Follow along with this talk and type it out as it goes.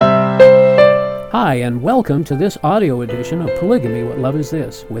Hi, and welcome to this audio edition of Polygamy, What Love Is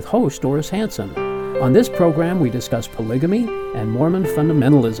This? With host Doris Hanson. On this program, we discuss polygamy and Mormon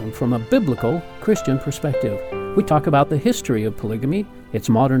fundamentalism from a biblical Christian perspective. We talk about the history of polygamy, its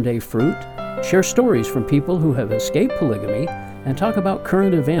modern-day fruit, share stories from people who have escaped polygamy, and talk about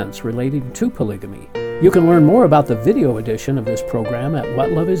current events relating to polygamy. You can learn more about the video edition of this program at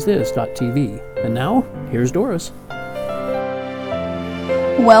whatloveisthis.tv. And now, here's Doris.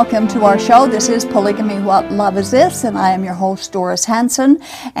 Welcome to our show. This is Polygamy, What Love Is This? And I am your host, Doris Hanson.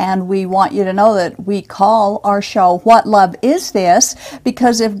 And we want you to know that we call our show, What Love Is This?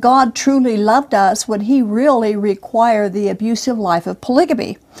 Because if God truly loved us, would He really require the abusive life of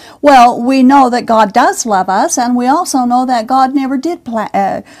polygamy? Well, we know that God does love us, and we also know that God never did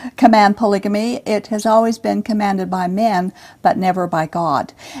command polygamy. It has always been commanded by men, but never by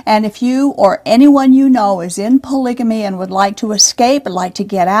God. And if you or anyone you know is in polygamy and would like to escape, would like to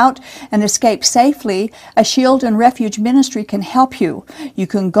get out and escape safely, a Shield and Refuge ministry can help you. You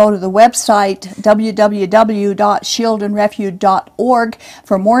can go to the website www.shieldandrefuge.org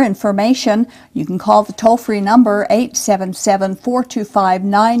for more information. You can call the toll-free number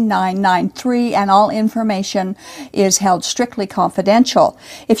 877-425-9993, and all information is held strictly confidential.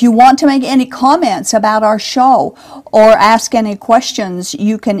 If you want to make any comments about our show or ask any questions,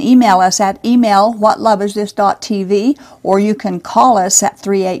 you can email us at email@whatloveisthis.tv, or you can call us at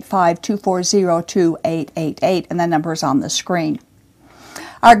 385-240-2888, and the number is on the screen.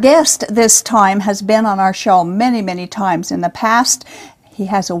 Our guest this time has been on our show many times in the past. He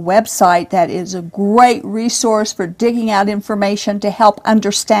has a website that is a great resource for digging out information to help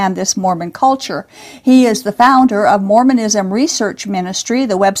understand this Mormon culture. He is the founder of Mormonism Research Ministry.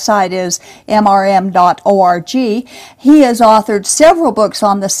 The website is mrm.org. He has authored several books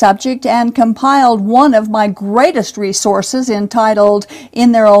on the subject and compiled one of my greatest resources entitled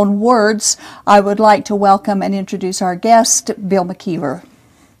In Their Own Words. I would like to welcome and introduce our guest, Bill McKeever.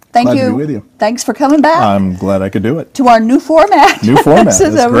 Thank Glad you. to be with you. Thanks for coming back. I'm glad I could do it. To our new format. New format. This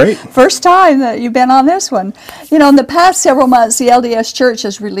is That's great. First time that you've been on this one. You know, in the past several months, the LDS Church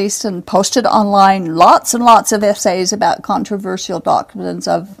has released and posted online lots and lots of essays about controversial doctrines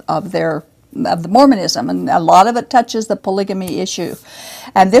of the Mormonism, and a lot of it touches the polygamy issue.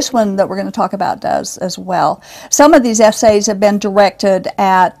 And this one that we're going to talk about does as well. Some of these essays have been directed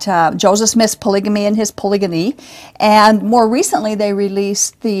at Joseph Smith's polygamy and his polygyny, and more recently they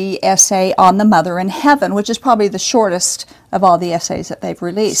released the essay on the Mother in Heaven, which is probably the shortest of all the essays that they've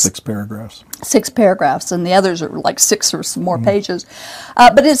released. 6 paragraphs. 6 paragraphs, and the others are like 6 or some more pages.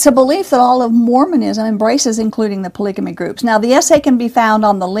 But it's a belief that all of Mormonism embraces, including the polygamy groups. Now, the essay can be found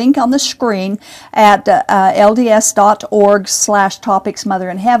on the link on the screen at lds.org/topics Mother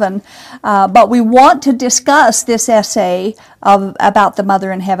in Heaven. But we want to discuss this essay about the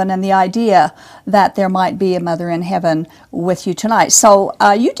Mother in Heaven and the idea that there might be a Mother in Heaven with you tonight. So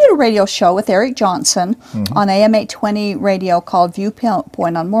you did a radio show with Eric Johnson on AM 820 radio called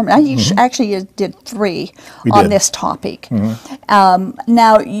Viewpoint on Mormon. Actually, you did 3 on this topic.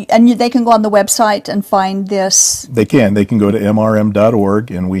 Now, they can go on the website and find this. They can. They can go to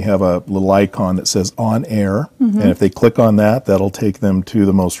mrm.org, and we have a little icon that says On Air. And if they click on that, that'll take them to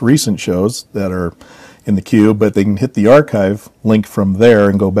the most recent shows that are in the queue, but they can hit the archive link from there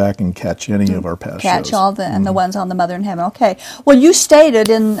and go back and catch any of our past shows. Catch all the and the ones on the Mother in Heaven. Okay. Well, you stated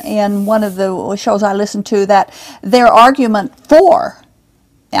in one of the shows I listened to that their argument for,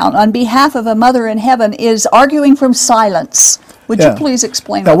 on behalf of a Mother in Heaven, is arguing from silence. Would you please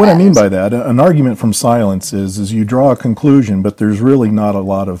explain what I mean is? by that? An argument from silence is you draw a conclusion, but there's really not a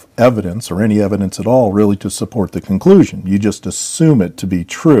lot of evidence or any evidence at all really to support the conclusion. You just assume it to be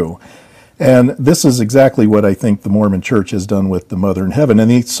true. And this is exactly what I think the Mormon Church has done with the Mother in Heaven.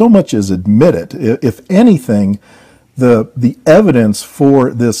 And they so much as admit it. If anything, the evidence for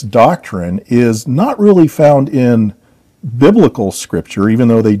this doctrine is not really found in biblical scripture, even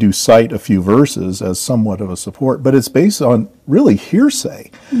though they do cite a few verses as somewhat of a support, but it's based on really hearsay.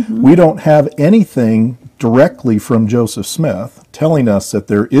 We don't have anything directly from Joseph Smith telling us that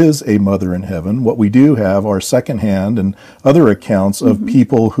there is a Mother in Heaven. What we do have are secondhand and other accounts of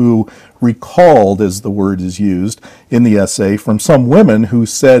people who recalled, as the word is used in the essay, from some women who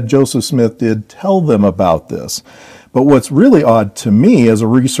said Joseph Smith did tell them about this. But what's really odd to me as a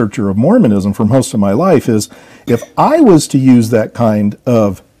researcher of Mormonism for most of my life is if I was to use that kind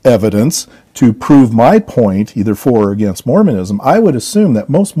of evidence to prove my point, either for or against Mormonism, I would assume that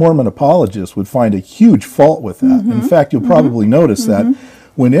most Mormon apologists would find a huge fault with that. In fact, you'll probably notice that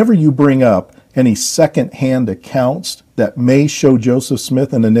whenever you bring up any second-hand accounts that may show Joseph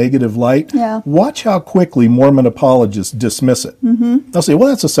Smith in a negative light, Yeah. watch how quickly Mormon apologists dismiss it. They'll say, well,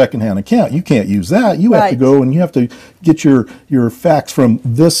 that's a secondhand account. You can't use that. You have to Right. go and you have to get your facts from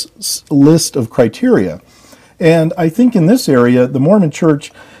this list of criteria. And I think in this area, the Mormon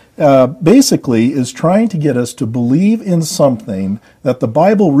Church basically is trying to get us to believe in something that the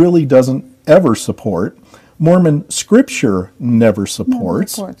Bible really doesn't ever support, Mormon Scripture never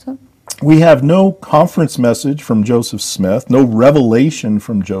supports. We have no conference message from Joseph Smith, no revelation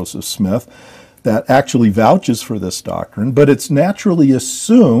from Joseph Smith that actually vouches for this doctrine, but it's naturally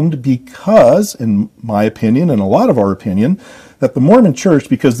assumed because, in my opinion and a lot of our opinion, that the Mormon Church,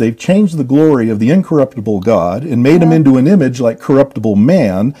 because they've changed the glory of the incorruptible God and made him into an image like corruptible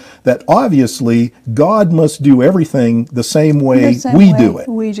man, that obviously God must do everything the same way we do it.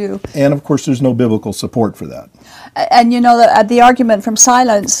 We do. And of course, there's no biblical support for that. And you know, the argument from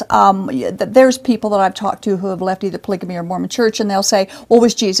silence, there's people that I've talked to who have left either polygamy or Mormon Church, and they'll say, well,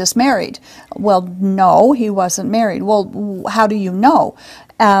 was Jesus married? Well, no, he wasn't married. Well, how do you know?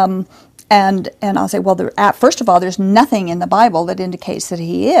 And I'll say, well, first of all, there's nothing in the Bible that indicates that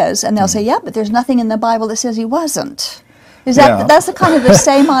he is. And they'll say, yeah, but there's nothing in the Bible that says he wasn't. That's the kind of the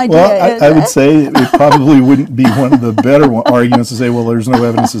same idea? Well, I would say it probably wouldn't be one of the better arguments to say, well, there's no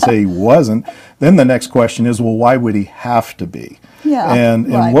evidence to say he wasn't. Then the next question is, well, why would he have to be? Yeah, and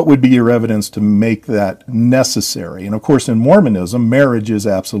right. what would be your evidence to make that necessary? And of course, in Mormonism, marriage is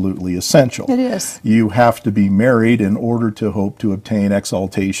absolutely essential. It is. You have to be married in order to hope to obtain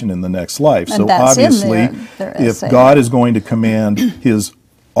exaltation in the next life. And so that's obviously, their if essay. God is going to command his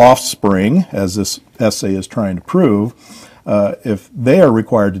offspring, as this essay is trying to prove, if they are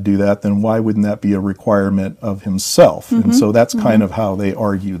required to do that, then why wouldn't that be a requirement of himself? And so that's kind of how they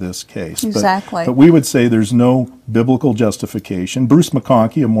argue this case. Exactly. But we would say there's no biblical justification. Bruce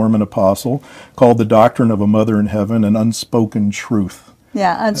McConkie, a Mormon apostle, called the doctrine of a mother in heaven an unspoken truth.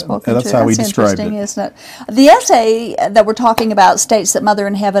 Yeah, unspoken That's truth. how he That's described interesting, it. isn't it? The essay that we're talking about states that Mother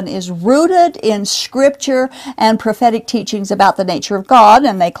in Heaven is rooted in Scripture and prophetic teachings about the nature of God,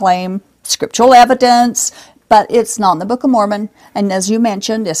 and they claim scriptural evidence, but it's not in the Book of Mormon, and as you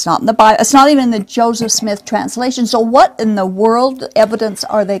mentioned, it's not in the Bible. It's not even in the Joseph Smith translation. So what in the world evidence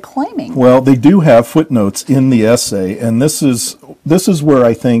are they claiming? Well, they do have footnotes in the essay, and this is where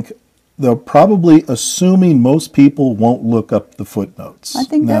I think they're probably assuming most people won't look up the footnotes. I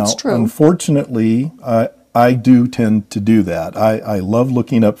think that's true. Unfortunately, I do tend to do that. I love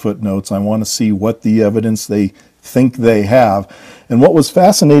looking up footnotes. I want to see what the evidence they think they have. And what was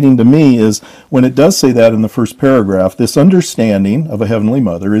fascinating to me is when it does say that in the first paragraph, this understanding of a heavenly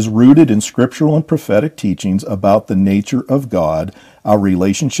mother is rooted in scriptural and prophetic teachings about the nature of God, our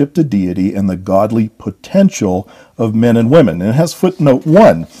relationship to deity, and the godly potential of men and women. And it has footnote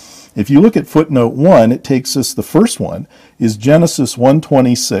 1. If you look at footnote 1, it takes us, the first one is Genesis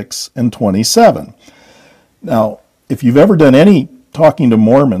 1:26 and 27. Now, if you've ever done any talking to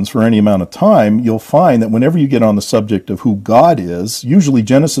Mormons for any amount of time, you'll find that whenever you get on the subject of who God is, usually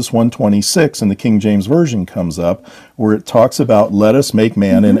Genesis 1:26 in the King James Version comes up, where it talks about, let us make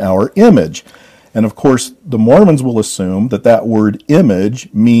man in our image. And of course, the Mormons will assume that that word image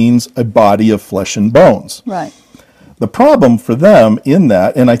means a body of flesh and bones. Right. The problem for them in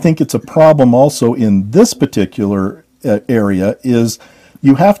that, and I think it's a problem also in this particular area, is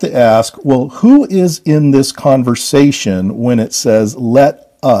you have to ask, well, who is in this conversation when it says,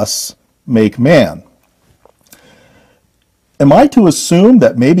 let us make man? Am I to assume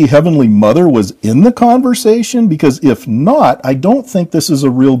that maybe Heavenly Mother was in the conversation? Because if not, I don't think this is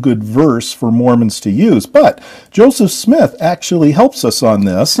a real good verse for Mormons to use. But Joseph Smith actually helps us on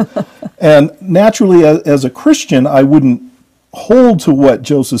this. And naturally, as a Christian, I wouldn't hold to what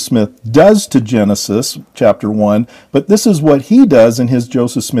Joseph Smith does to Genesis chapter 1, but this is what he does in his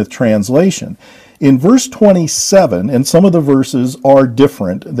Joseph Smith translation. In verse 27, and some of the verses are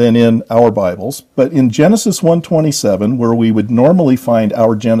different than in our Bibles, but in Genesis 1:27, where we would normally find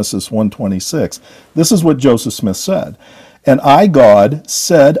our Genesis 1:26, this is what Joseph Smith said. And I, God,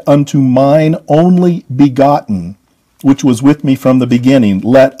 said unto mine only begotten, which was with me from the beginning,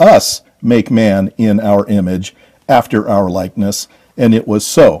 let us make man in our image, after our likeness, and it was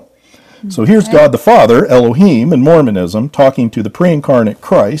so. So here's God the Father, Elohim, in Mormonism, talking to the pre-incarnate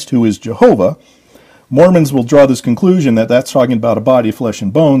Christ, who is Jehovah. Mormons will draw this conclusion that that's talking about a body of flesh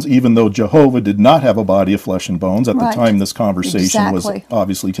and bones, even though Jehovah did not have a body of flesh and bones at the time this conversation was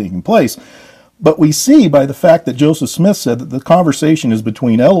obviously taking place. But we see by the fact that Joseph Smith said that the conversation is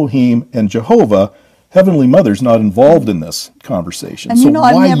between Elohim and Jehovah, Heavenly Mother's not involved in this conversation. And so you know,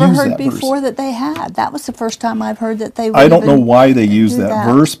 I've why never use heard that before verse? that they had. That was the first time I've heard that they would I don't know even why they use do that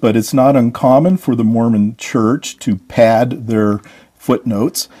verse, but it's not uncommon for the Mormon Church to pad their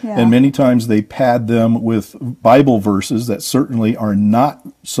footnotes, Yeah. and many times they pad them with Bible verses that certainly are not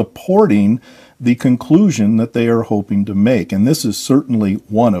supporting the conclusion that they are hoping to make. And this is certainly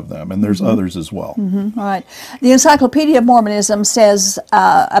one of them, and there's others as well. All right. The Encyclopedia of Mormonism says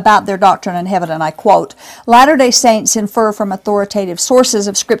about their doctrine in heaven, and I quote, Latter-day Saints infer from authoritative sources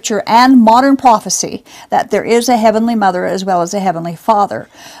of Scripture and modern prophecy that there is a Heavenly Mother as well as a Heavenly Father.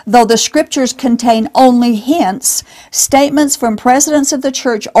 Though the Scriptures contain only hints, statements from presidents of the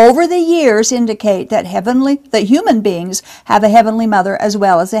Church over the years indicate that human beings have a Heavenly Mother as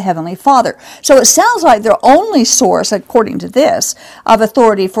well as a Heavenly Father. So it sounds like their only source, according to this, of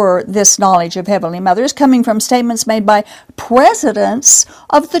authority for this knowledge of Heavenly Mother is coming from statements made by presidents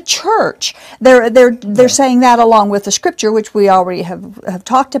of the Church. They're saying that along with the Scripture, which we already have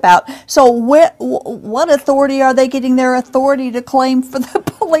talked about. So what authority are they getting their authority to claim for the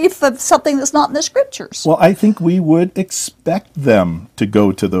belief of something that's not in the Scriptures? Well, I think we would expect them to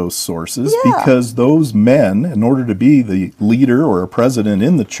go to those sources Yeah. because those men, in order to be the leader or a president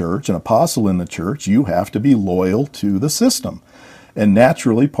in the church, an apostle in the church, you have to be loyal to the system. And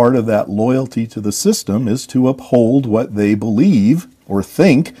naturally, part of that loyalty to the system is to uphold what they believe or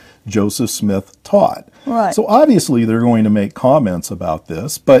think Joseph Smith taught. Right. So obviously they're going to make comments about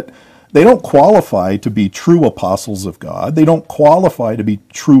this, but they don't qualify to be true apostles of God. They don't qualify to be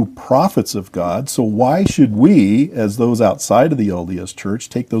true prophets of God. So why should we, as those outside of the LDS Church,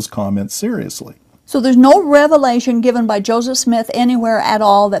 take those comments seriously? So there's no revelation given by Joseph Smith anywhere at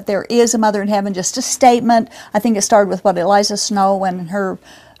all that there is a mother in heaven, just a statement. I think it started with Eliza Snow when her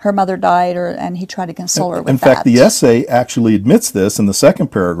mother died, and he tried to console her with that. In fact, the essay actually admits this in the second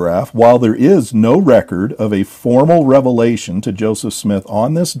paragraph. While there is no record of a formal revelation to Joseph Smith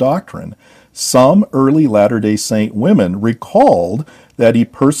on this doctrine, some early Latter-day Saint women recalled that he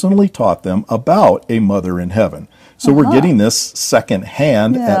personally taught them about a mother in heaven. So we're getting this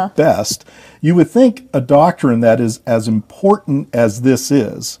secondhand at best. You would think a doctrine that is as important as this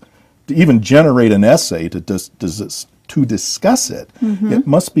is, to even generate an essay to discuss it, it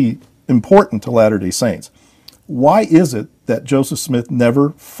must be important to Latter-day Saints. Why is it that Joseph Smith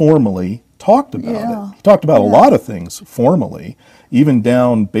never formally talked about it? He talked about a lot of things formally, even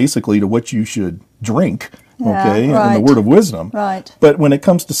down basically to what you should drink, in the word of wisdom. Right. But when it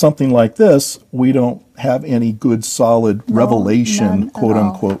comes to something like this, we don't have any good solid revelation, quote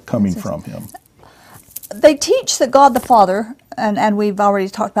unquote, coming from him. They teach that God the Father, and we've already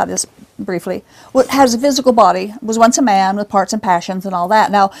talked about this briefly, has a physical body, was once a man with parts and passions and all that.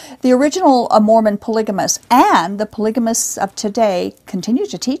 Now, the original Mormon polygamists and the polygamists of today continue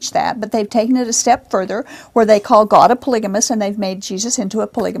to teach that, but they've taken it a step further where they call God a polygamist and they've made Jesus into a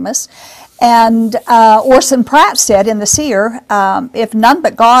polygamist. And Orson Pratt said in The Seer, if none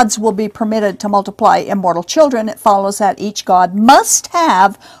but gods will be permitted to multiply immortal children, it follows that each god must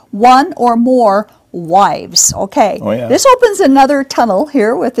have one or more wives. Okay, This opens another tunnel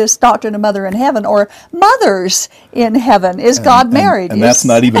here with this doctrine of mother in heaven, or mothers in heaven. Is God married? And that's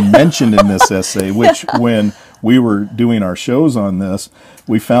not even mentioned in this essay, which when we were doing our shows on this,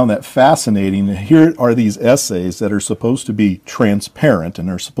 we found that fascinating. Here are these essays that are supposed to be transparent and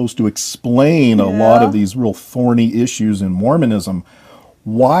are supposed to explain a lot of these real thorny issues in Mormonism.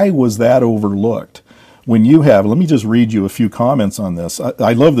 Why was that overlooked? When you have, let me just read you a few comments on this.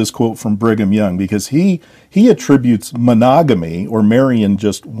 I love this quote from Brigham Young because he attributes monogamy, or marrying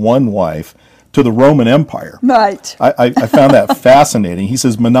just one wife, to the Roman Empire. Right. I found that fascinating. He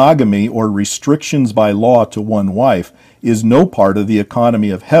says monogamy, or restrictions by law to one wife, is no part of the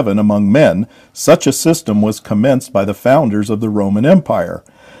economy of heaven among men. Such a system was commenced by the founders of the Roman Empire.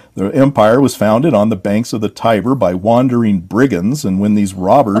 The empire was founded on the banks of the Tiber by wandering brigands, and when these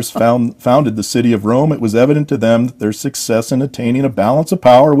robbers founded the city of Rome, it was evident to them that their success in attaining a balance of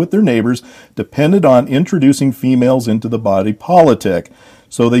power with their neighbors depended on introducing females into the body politic.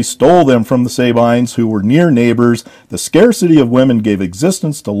 So they stole them from the Sabines, who were near neighbors. The scarcity of women gave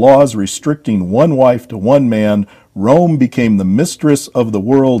existence to laws restricting one wife to one man. Rome became the mistress of the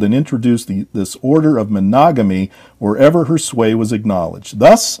world and introduced this order of monogamy wherever her sway was acknowledged.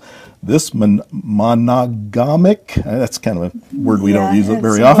 Thus, this monogamic, that's kind of a word we don't use it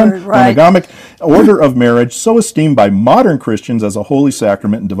very often, monogamic order of marriage, so esteemed by modern Christians as a holy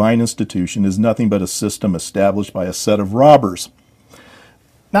sacrament and divine institution, is nothing but a system established by a set of robbers.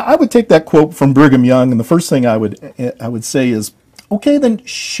 Now, I would take that quote from Brigham Young, and the first thing I would say is, Okay, then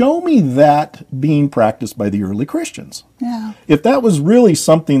show me that being practiced by the early Christians. Yeah. If that was really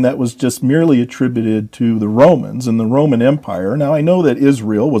something that was just merely attributed to the Romans and the Roman Empire, now I know that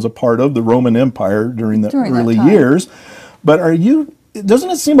Israel was a part of the Roman Empire during the early years, but doesn't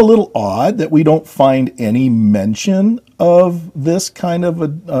it seem a little odd that we don't find any mention of this kind of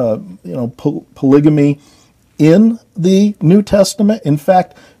polygamy in the New Testament? In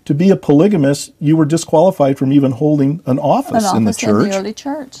fact, to be a polygamist, you were disqualified from even holding an office in the church. In the early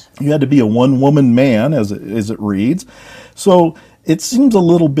church. You had to be a one-woman man, as it reads. So it seems a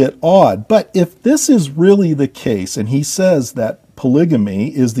little bit odd. But if this is really the case, and he says that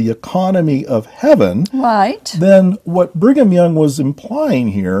polygamy is the economy of heaven, right, then what Brigham Young was implying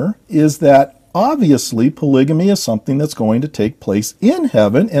here is that obviously polygamy is something that's going to take place in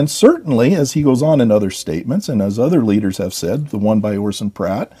heaven, and certainly, as he goes on in other statements, and as other leaders have said, the one by Orson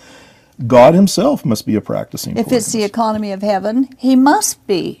Pratt, God himself must be a practicing polygamist. If it's the economy of heaven, he must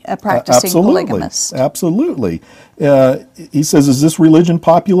be a practicing polygamist. Absolutely. He says, is this religion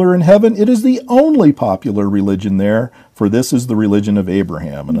popular in heaven? It is the only popular religion there, for this is the religion of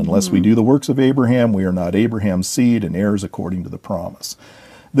Abraham. And unless we do the works of Abraham, we are not Abraham's seed and heirs according to the promise.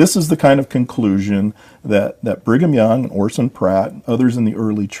 This is the kind of conclusion that Brigham Young and Orson Pratt and others in the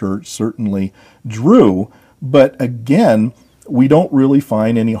early church certainly drew. But again, we don't really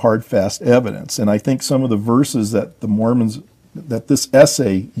find any hard, fast evidence. And I think some of the verses that the Mormons, that this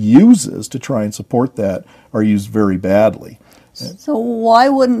essay uses to try and support that, are used very badly. So why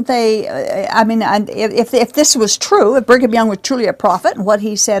wouldn't they, if this was true, if Brigham Young was truly a prophet, and what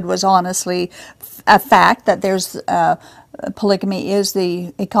he said was honestly a fact, that there's polygamy is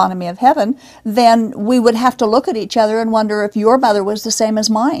the economy of heaven, then we would have to look at each other and wonder if your mother was the same as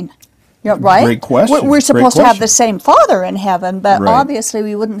mine. Right? Great question. We're supposed to have the same father in heaven, but right. Obviously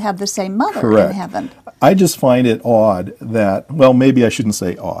we wouldn't have the same mother Correct. in heaven. I just find it odd that, well, maybe I shouldn't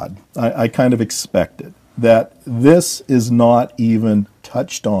say odd. I kind of expect it, that this is not even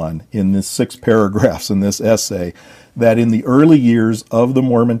touched on in this 6 paragraphs in this essay, that in the early years of the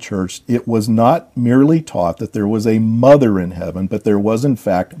Mormon Church, it was not merely taught that there was a mother in heaven, but there was, in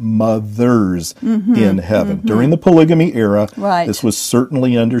fact, mothers in heaven. During the polygamy era, this was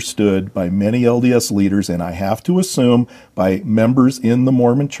certainly understood by many LDS leaders, and I have to assume by members in the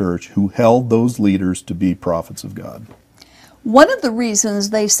Mormon Church who held those leaders to be prophets of God. One of the reasons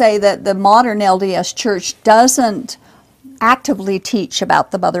they say that the modern LDS Church doesn't actively teach about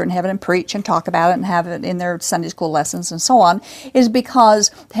the mother in heaven and preach and talk about it and have it in their Sunday school lessons and so on is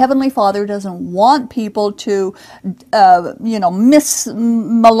because the Heavenly Father doesn't want people to,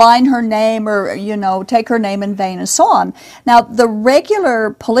 malign her name or, take her name in vain and so on. Now, the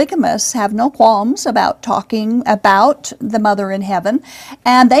regular polygamists have no qualms about talking about the mother in heaven,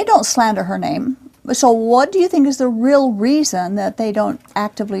 and they don't slander her name. So what do you think is the real reason that they don't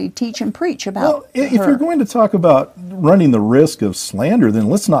actively teach and preach about her? If you're going to talk about running the risk of slander, then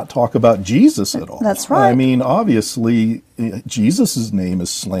let's not talk about Jesus at all. That's right. I mean, obviously, Jesus' name is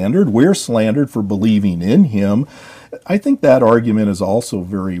slandered. We're slandered for believing in him. I think that argument is also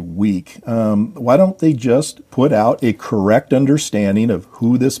very weak. Why don't they just put out a correct understanding of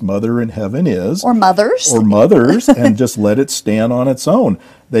who this mother in heaven is? Or mothers. And just let it stand on its own.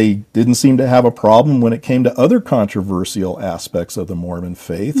 They didn't seem to have a problem when it came to other controversial aspects of the Mormon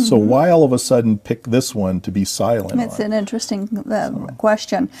faith. So why all of a sudden pick this one to be silent on? It's an interesting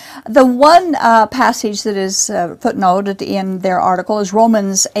question. The one passage that is footnoted in their article is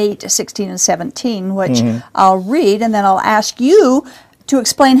Romans 8:16 and 17, which I'll read, and then I'll ask you to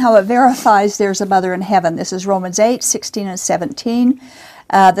explain how it verifies there's a mother in heaven. This is Romans 8:16 and 17.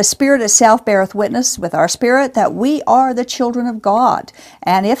 The Spirit itself beareth witness with our spirit that we are the children of God.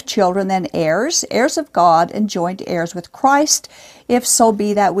 And if children, then heirs, heirs of God, and joint heirs with Christ, if so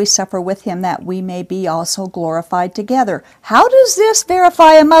be that we suffer with him, that we may be also glorified together. How does this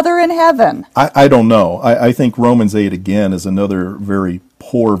verify a mother in heaven? I don't know. I think Romans 8, again, is another very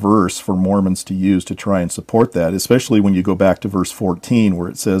poor verse for Mormons to use to try and support that, especially when you go back to verse 14, where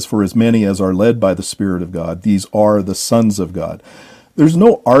it says, "For as many as are led by the Spirit of God, these are the sons of God." There's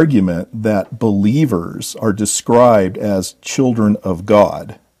no argument that believers are described as children of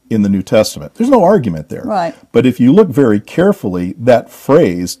God in the New Testament. There's no argument there. Right. But if you look very carefully, that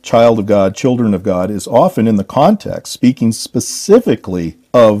phrase, child of God, children of God, is often in the context speaking specifically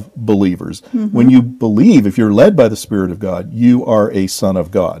of believers. When you believe, if you're led by the Spirit of God, you are a son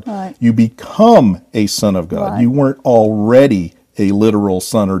of God. Right. You become a son of God. Right. You weren't already a literal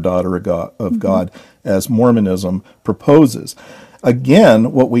son or daughter of God, as Mormonism proposes.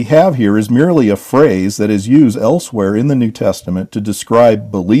 Again, what we have here is merely a phrase that is used elsewhere in the New Testament to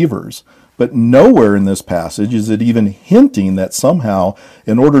describe believers. But nowhere in this passage is it even hinting that somehow,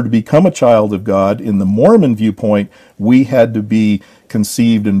 in order to become a child of God, in the Mormon viewpoint, we had to be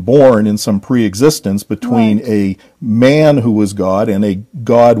conceived and born in some pre-existence between a man who was God and a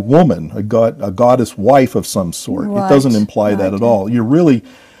God woman, a goddess wife of some sort. It doesn't imply that at all.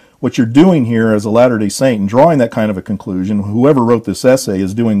 What you're doing here as a Latter-day Saint and drawing that kind of a conclusion, whoever wrote this essay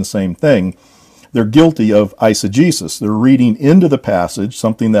is doing the same thing. They're guilty of eisegesis. They're reading into the passage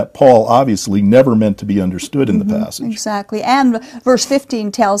something that Paul obviously never meant to be understood in the passage. Exactly. And verse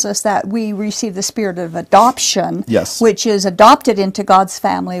 15 tells us that we receive the spirit of adoption, which is adopted into God's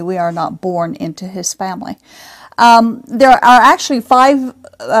family. We are not born into his family. There are actually 5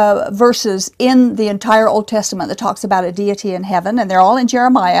 verses in the entire Old Testament that talks about a deity in heaven, and they're all in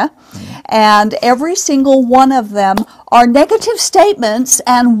Jeremiah. And every single one of them are negative statements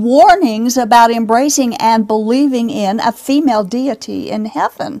and warnings about embracing and believing in a female deity in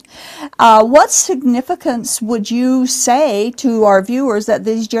heaven. What significance would you say to our viewers that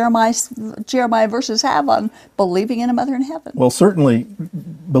these Jeremiah verses have on believing in a mother in heaven? Well, certainly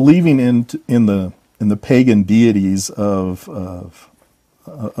believing in the pagan deities of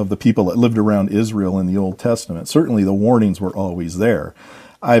the people that lived around Israel in the Old Testament, certainly the warnings were always there.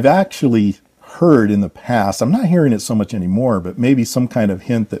 I've actually heard in the past, I'm not hearing it so much anymore, but maybe some kind of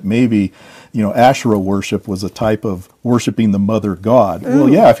hint that maybe, Asherah worship was a type of worshiping the mother god. Well,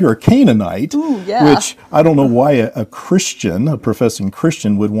 yeah, if you're a Canaanite, which I don't know why a Christian, a professing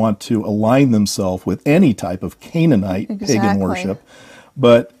Christian, would want to align themselves with any type of Canaanite pagan worship.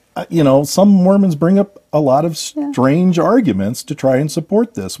 But some Mormons bring up a lot of strange arguments to try and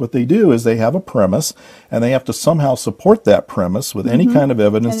support this. What they do is they have a premise, and they have to somehow support that premise with any kind of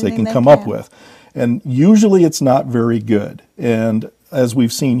evidence they can come up with. And usually it's not very good. And as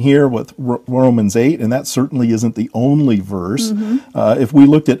we've seen here with Romans 8, and that certainly isn't the only verse. If we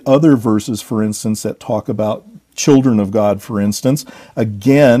looked at other verses, for instance, that talk about children of God, for instance,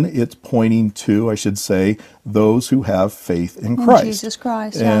 again, it's pointing to, I should say, those who have faith in Christ. Jesus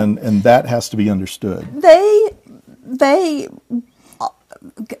Christ, and that has to be understood. They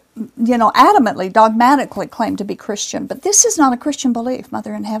adamantly, dogmatically claim to be Christian, but this is not a Christian belief,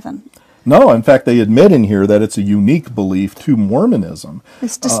 Mother in Heaven. No, in fact, they admit in here that it's a unique belief to Mormonism.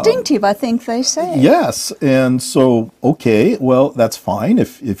 It's distinctive, I think they say. Yes, and so, okay, well, that's fine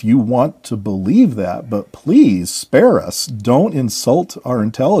if you want to believe that, but please spare us. Don't insult our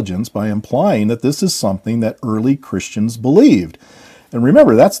intelligence by implying that this is something that early Christians believed. And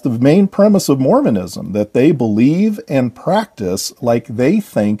remember, that's the main premise of Mormonism, that they believe and practice like they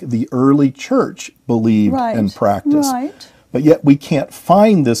think the early church believed and practiced. But yet we can't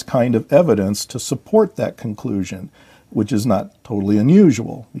find this kind of evidence to support that conclusion, which is not totally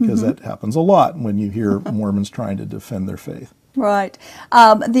unusual, because that happens a lot when you hear Mormons trying to defend their faith. Right.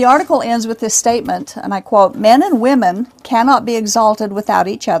 The article ends with this statement, and I quote, "Men and women cannot be exalted without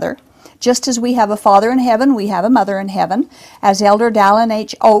each other. Just as we have a Father in heaven, we have a Mother in heaven. As Elder Dallin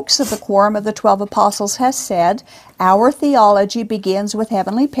H. Oakes of the Quorum of the 12 Apostles has said, our theology begins with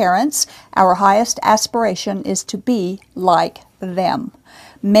heavenly parents. Our highest aspiration is to be like them.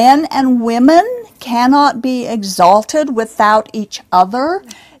 Men and women cannot be exalted without each other."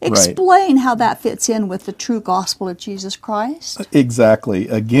 Explain how that fits in with the true gospel of Jesus Christ. Exactly.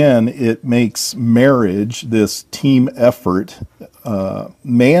 Again, it makes marriage, this team effort,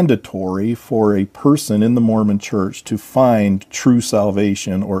 mandatory for a person in the Mormon church to find true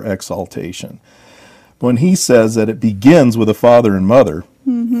salvation or exaltation. When he says that it begins with a father and mother,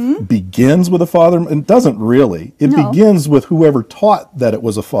 begins with a father, it doesn't really. It begins with whoever taught that it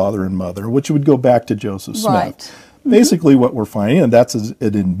was a father and mother, which would go back to Joseph Smith. Basically what we're finding, and that's an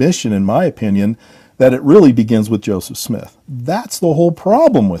admission in my opinion, that it really begins with Joseph Smith. That's the whole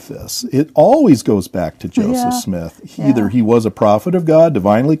problem with this. It always goes back to Joseph Smith. Either he was a prophet of God,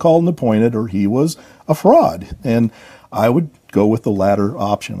 divinely called and appointed, or he was a fraud. And I would go with the latter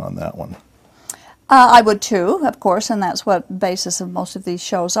option on that one. I would too, of course, and that's what the basis of most of these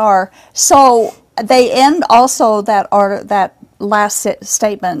shows are. So they end also that last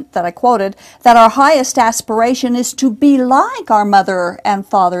statement that I quoted, that our highest aspiration is to be like our Mother and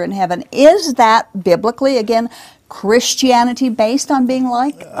Father in heaven. Is that biblically, again, Christianity based on being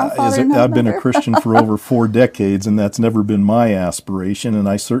like our Father and Mother? I've been a Christian for over 4 decades, and that's never been my aspiration, and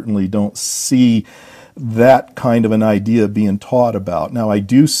I certainly don't see that kind of an idea being taught about. Now, I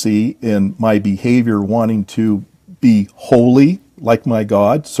do see in my behavior wanting to be holy, like my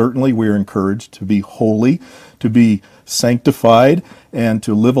God, certainly we're encouraged to be holy, to be sanctified, and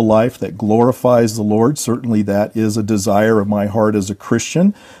to live a life that glorifies the Lord. Certainly that is a desire of my heart as a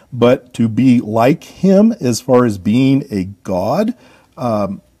Christian. But to be like Him as far as being a God,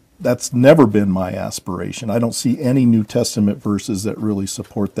 that's never been my aspiration. I don't see any New Testament verses that really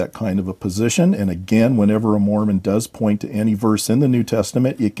support that kind of a position. And again, whenever a Mormon does point to any verse in the New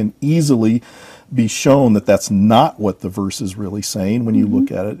Testament, it can easily be shown that that's not what the verse is really saying when you look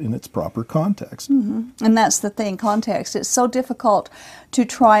at it in its proper context. And that's the thing, context. It's so difficult to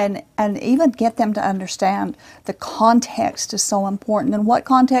try and even get them to understand the context is so important and what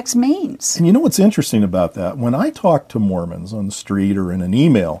context means. And you know what's interesting about that? When I talk to Mormons on the street or in an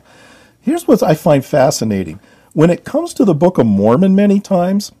email, here's what I find fascinating. When it comes to the Book of Mormon many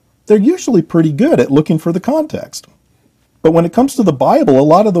times, they're usually pretty good at looking for the context. But when it comes to the Bible, a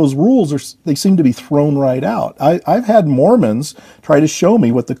lot of those rules, they seem to be thrown right out. I've had Mormons try to show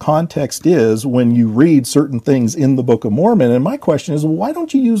me what the context is when you read certain things in the Book of Mormon. And my question is, well, why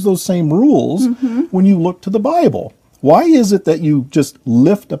don't you use those same rules when you look to the Bible? Why is it that you just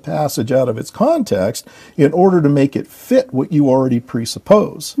lift a passage out of its context in order to make it fit what you already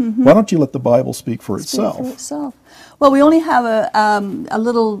presuppose? Why don't you let the Bible speak for itself? Speak for itself. Well, we only have a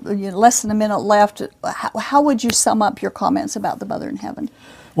little, less than a minute left. How would you sum up your comments about the Mother in Heaven?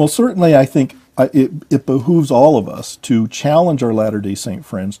 Well, certainly I think it behooves all of us to challenge our Latter-day Saint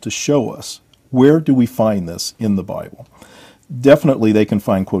friends to show us, where do we find this in the Bible? Definitely they can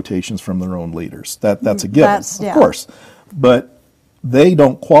find quotations from their own leaders. That's a given, of course. But they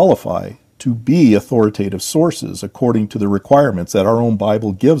don't qualify to be authoritative sources according to the requirements that our own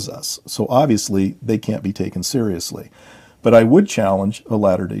Bible gives us. So obviously they can't be taken seriously. But I would challenge a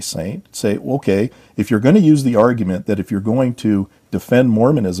Latter-day Saint, say, okay, if you're going to use the argument that if you're going to defend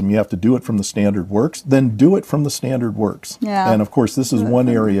Mormonism, you have to do it from the standard works, then do it from the standard works. Yeah. And of course, this is one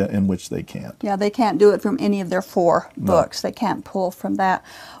area in which they can't. Yeah, they can't do it from any of their 4 books. They can't pull from that.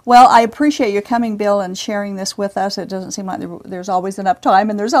 Well, I appreciate your coming, Bill, and sharing this with us. It doesn't seem like there's always enough time,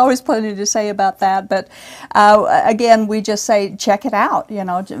 and there's always plenty to say about that. But again, we just say check it out,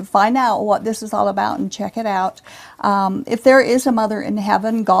 find out what this is all about and check it out. If there is a Mother in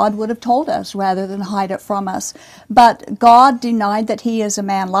Heaven, God would have told us rather than hide it from us. But God denied that He is a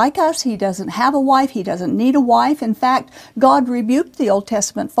man like us. He doesn't have a wife. He doesn't need a wife. In fact, God rebuked the Old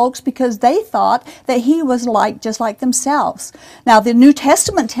Testament folks because they thought that He was just like themselves. Now, the New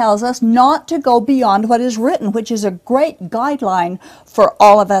Testament tells us not to go beyond what is written, which is a great guideline for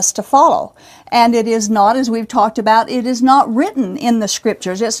all of us to follow. And it is not, as we've talked about, it is not written in the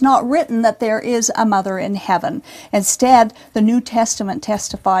Scriptures. It's not written that there is a Mother in Heaven. Instead, the New Testament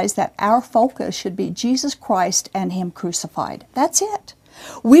testifies that our focus should be Jesus Christ and Him crucified. That's it.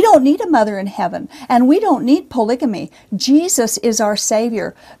 We don't need a Mother in Heaven, and we don't need polygamy. Jesus is our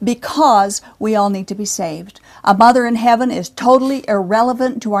Savior because we all need to be saved. A Mother in Heaven is totally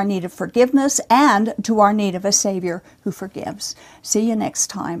irrelevant to our need of forgiveness and to our need of a Savior who forgives. See you next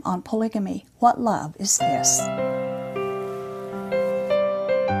time on Polygamy. What love is this?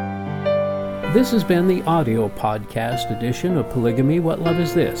 This has been the audio podcast edition of Polygamy, What Love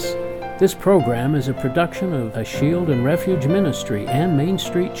Is This? This program is a production of a Shield and Refuge Ministry and Main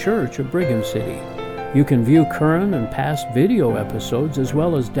Street Church of Brigham City. You can view current and past video episodes as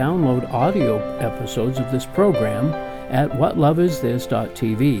well as download audio episodes of this program at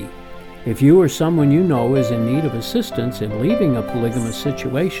whatlovethis.tv. If you or someone you know is in need of assistance in leaving a polygamous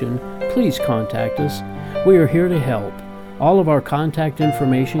situation, please contact us. We are here to help. All of our contact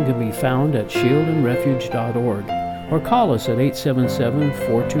information can be found at shieldandrefuge.org. or call us at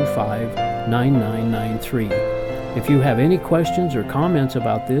 877-425-9993. If you have any questions or comments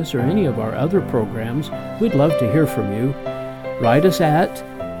about this or any of our other programs, we'd love to hear from you. Write us at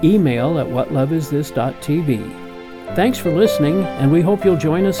email@whatlovethis.tv. Thanks for listening, and we hope you'll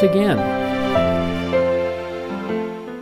join us again.